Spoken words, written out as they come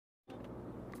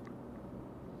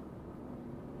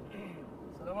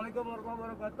Assalamualaikum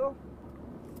warahmatullahi wabarakatuh.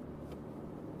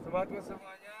 Sobatku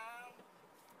semuanya,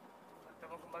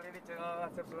 bertemu kembali di channel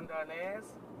Assalamualaikum.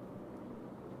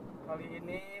 Kali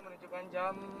ini menunjukkan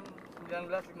jam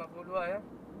 19.52 ya,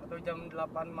 atau jam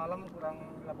 8 malam kurang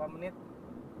 8 menit.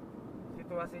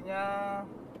 Situasinya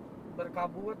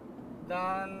berkabut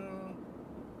dan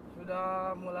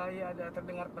sudah mulai ada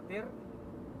terdengar petir,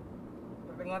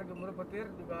 terdengar gemuruh petir,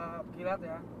 juga kilat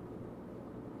ya.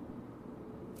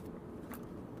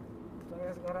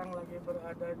 Saya sekarang lagi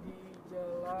berada di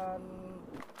Jalan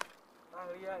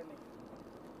Tahlia ini.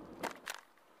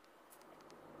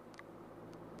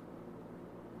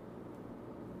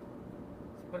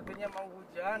 Sepertinya mau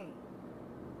hujan.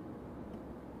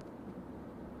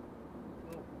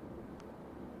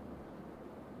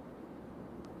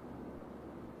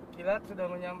 Kilat sudah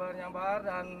menyambar-nyambar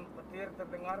dan petir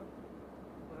terdengar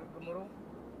bergemuruh.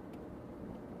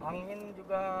 Angin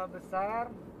juga besar.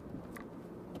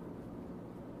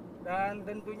 Dan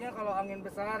tentunya kalau angin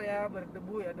besar ya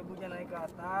berdebu ya, debunya naik ke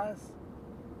atas.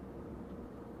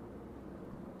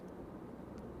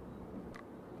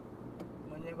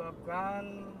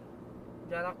 Menyebabkan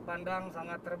jarak pandang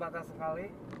sangat terbatas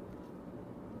sekali.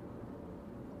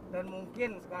 Dan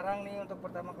mungkin sekarang nih untuk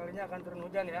pertama kalinya akan turun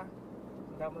hujan ya.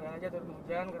 Mudah-mudahan aja turun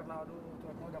hujan karena aduh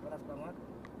cuacanya udah panas banget.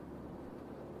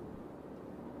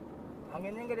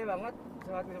 Anginnya gede banget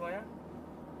saat ini semuanya.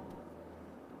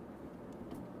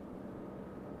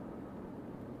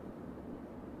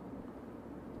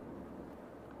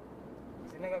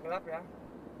 Ini agak gelap ya.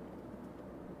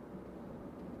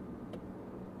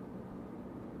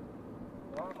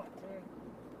 Wah, macet.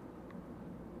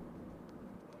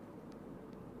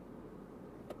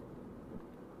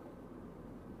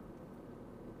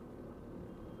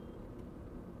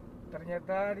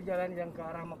 Ternyata di jalan yang ke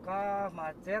arah Mekah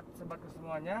macet sobatku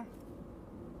semuanya.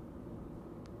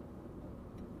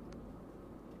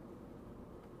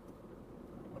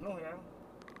 Penuh ya.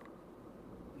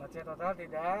 Macet total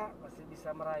tidak, masih bisa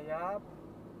merayap.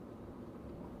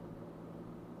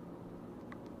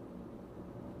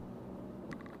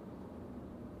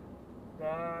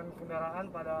 Dan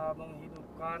kendaraan pada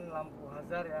menghidupkan lampu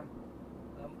hazar ya.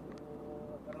 Lampu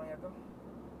apa namanya tuh?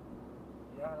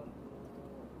 Ya, lampu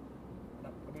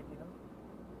kedap kedip itu.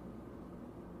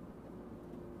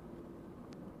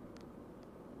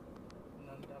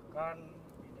 Menandakan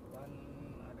di depan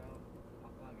ada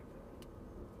apa gitu.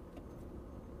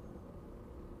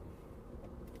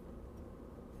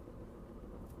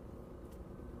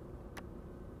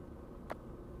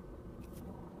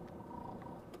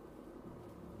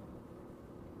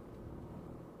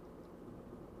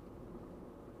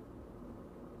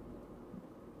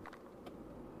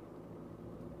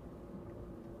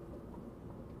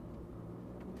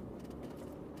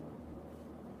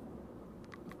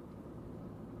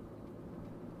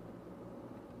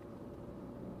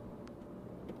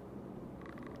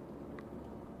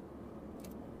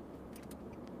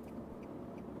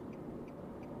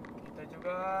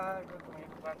 Juga ikut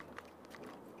menghidupkan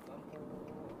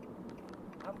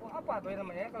lampu apa tuh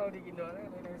namanya kalau di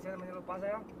Indonesia namanya, lupa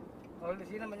saya. Kalau di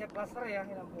sini namanya klaster ya,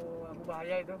 lampu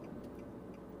bahaya itu.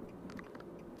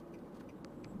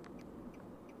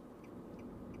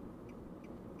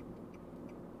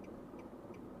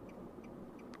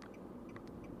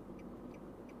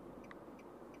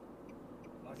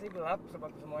 Masih gelap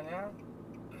sobat semuanya.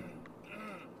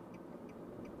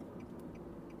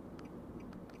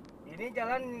 Ini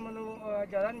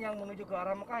jalan yang menuju ke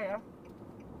arah Mekah ya.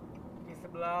 Di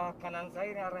sebelah kanan saya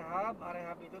ini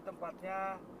Arehab itu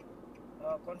tempatnya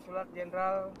Konsulat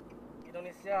Jenderal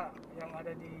Indonesia yang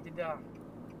ada di Jeddah.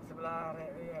 Sebelah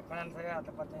kanan saya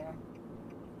tempatnya ya.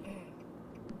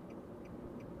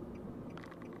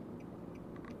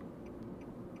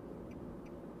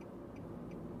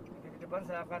 Jadi di depan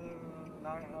saya akan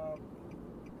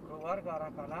keluar ke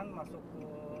arah kanan, masuk ke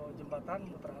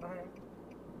jembatan, muter arah ya.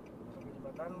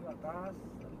 Jembatan ke atas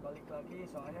dan balik lagi,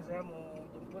 soalnya saya mau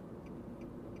jemput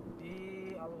di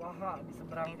Al-Waha, di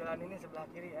seberang jalan ini sebelah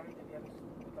kiri ya, jadi harus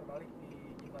putar balik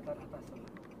di jembatan atas sana.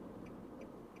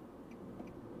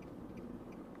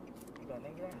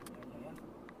 Gandeng ya, ya.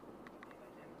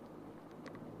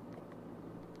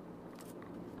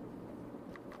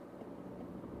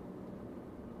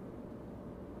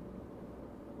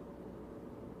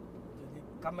 Jadi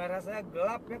kamera saya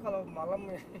gelap ya kalau malam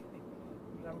ya.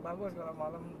 Yang bagus kalau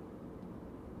malam.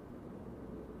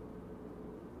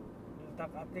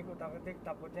 Utak-atik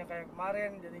takutnya kayak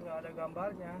kemarin jadi nggak ada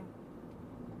gambarnya.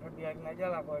 Biarin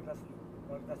aja lah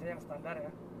kualitasnya yang standar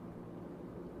ya.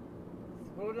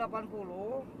 1080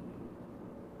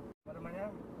 apa namanya,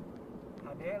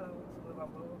 HD lah,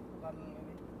 1080 bukan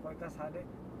ini kualitas HD.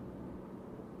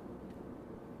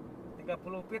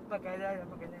 30 feet pakainya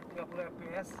 30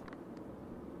 fps,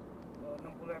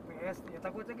 60 fps ya,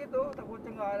 takutnya gitu,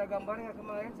 takutnya nggak ada gambarnya.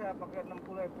 Kemarin saya pakai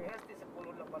 60 fps di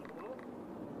 1080,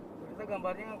 ternyata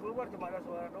gambarnya nggak keluar, cuma ada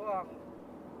suara doang.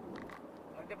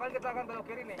 Nah, depan kita akan belok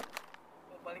kiri nih,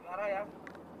 mau balik arah ya,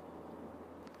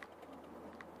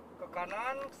 ke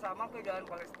kanan sama ke jalan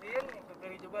Palestina, ke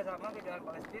kiri juga sama ke jalan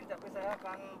Palestina, tapi saya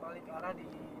akan balik arah di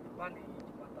depan di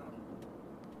jembatan.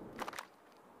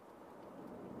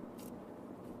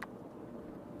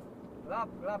 Gelap.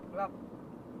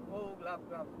 Oh,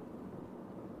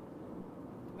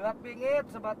 gelap bingit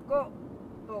sobatku.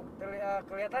 Tuh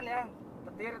kelihatan ya,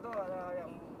 petir tuh ada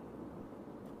yang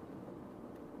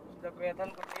sudah kelihatan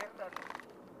petir, dan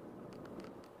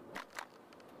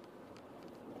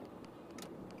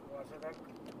wah, sudah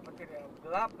petir ya,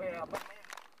 gelap ya, apa namanya,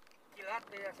 kilat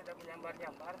ya, sudah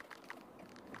menyambar-nyambar.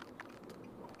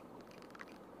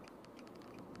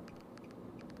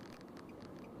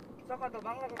 Sok atau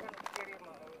bangga kan kiri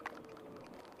mah.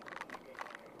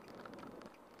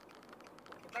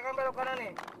 Kita kan belok kanan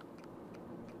nih,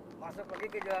 masuk lagi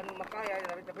ke jalan Mekah ya,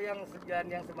 tapi yang jalan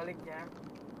yang sebaliknya.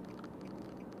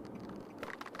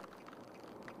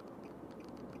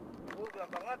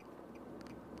 Gelap banget.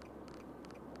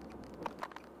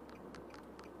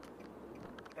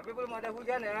 Tapi belum ada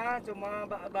hujan ya, cuma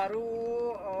baru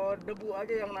debu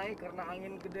aja yang naik karena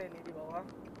angin gede nih di bawah.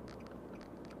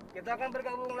 Kita akan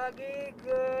bergabung lagi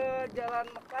ke jalan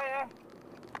Mekah ya,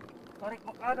 tarik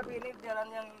Mekah, tapi ini jalan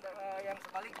yang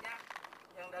sebaliknya,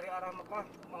 yang dari arah Mekah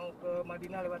mau ke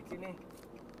Madinah lewat sini.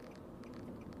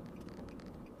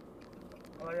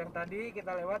 Kalau yang tadi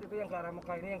kita lewat itu yang ke arah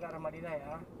Mekah, ini yang ke arah Madinah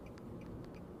ya.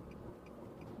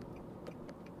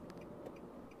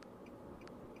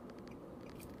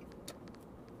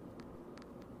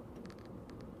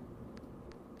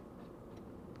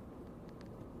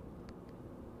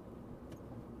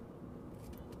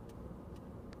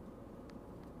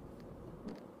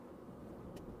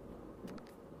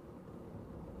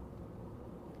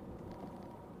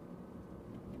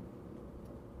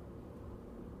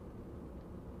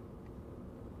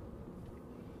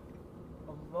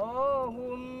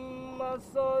 Allahumma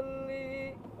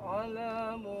salli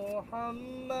ala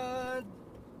Muhammad,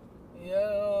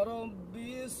 ya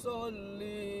Rabbi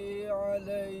salli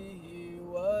alaihi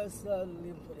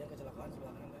wasallim. Ada kecelakaan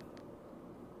sebelah kanan,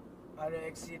 ada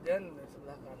eksiden di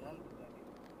sebelah kanan,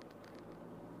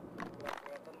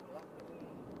 kelihatan gelap.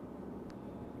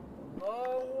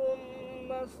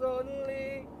 Allahumma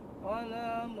salli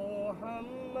ala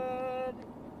Muhammad,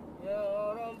 ya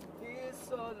Rabbi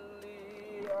salli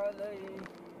alaihi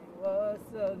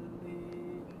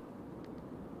wasallim.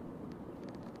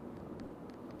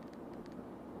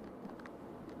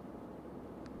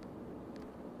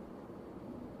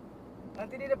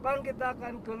 Nanti di depan kita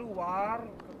akan keluar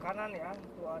ke kanan ya,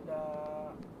 itu ada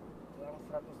yang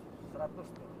 100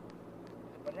 tuh.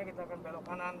 Depannya kita akan belok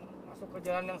kanan, masuk ke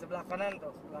jalan yang sebelah kanan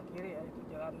tuh, sebelah kiri ya, itu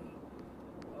jalan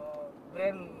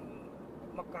Brand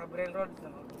Mekah Brand Road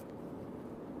sana.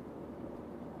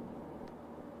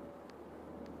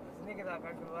 Ini kita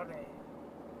akan keluar nih.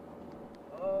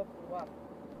 Oh, keluar.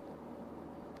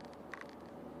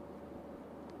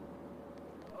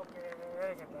 Oke,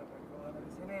 kita akan keluar dari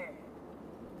sini.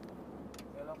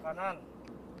 Belok kanan.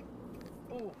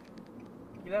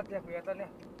 Kilat ya kelihatannya.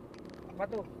 Apa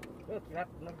tuh? Kilat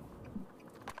bener.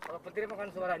 Kalau petir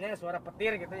makan suaranya suara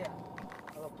petir gitu ya.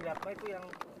 Kalau kilat mah itu yang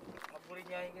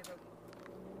ngebulinya gitu.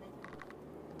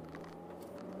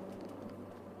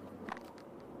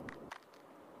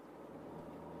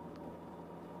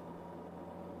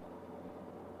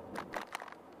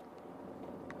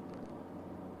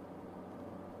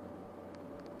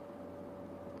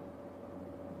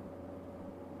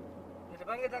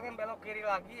 Depan kita akan belok kiri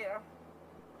lagi ya,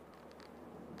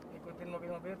 ikutin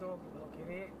mobil-mobil tuh, belok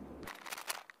kiri.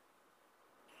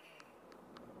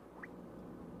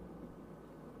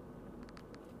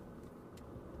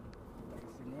 Dari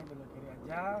sini belok kiri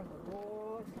aja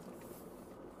terus,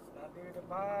 nanti di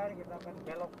depan kita akan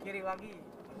belok kiri lagi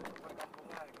masuk ke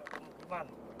perkampungan, ke pemukiman.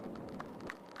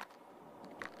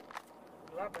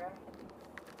 Gelap ya,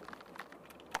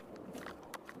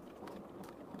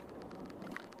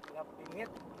 bingit.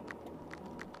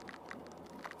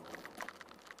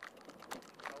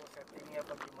 Tahu settingnya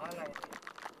apa gimana ini?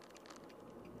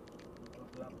 Kalau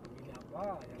gelap begini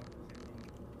apa ya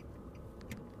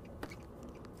setting?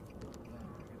 Nah,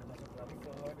 kita masuk lagi ke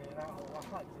daerah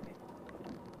Al-Waha di sini.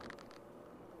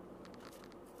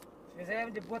 Sini saya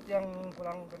menjemput yang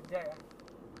pulang kerja ya.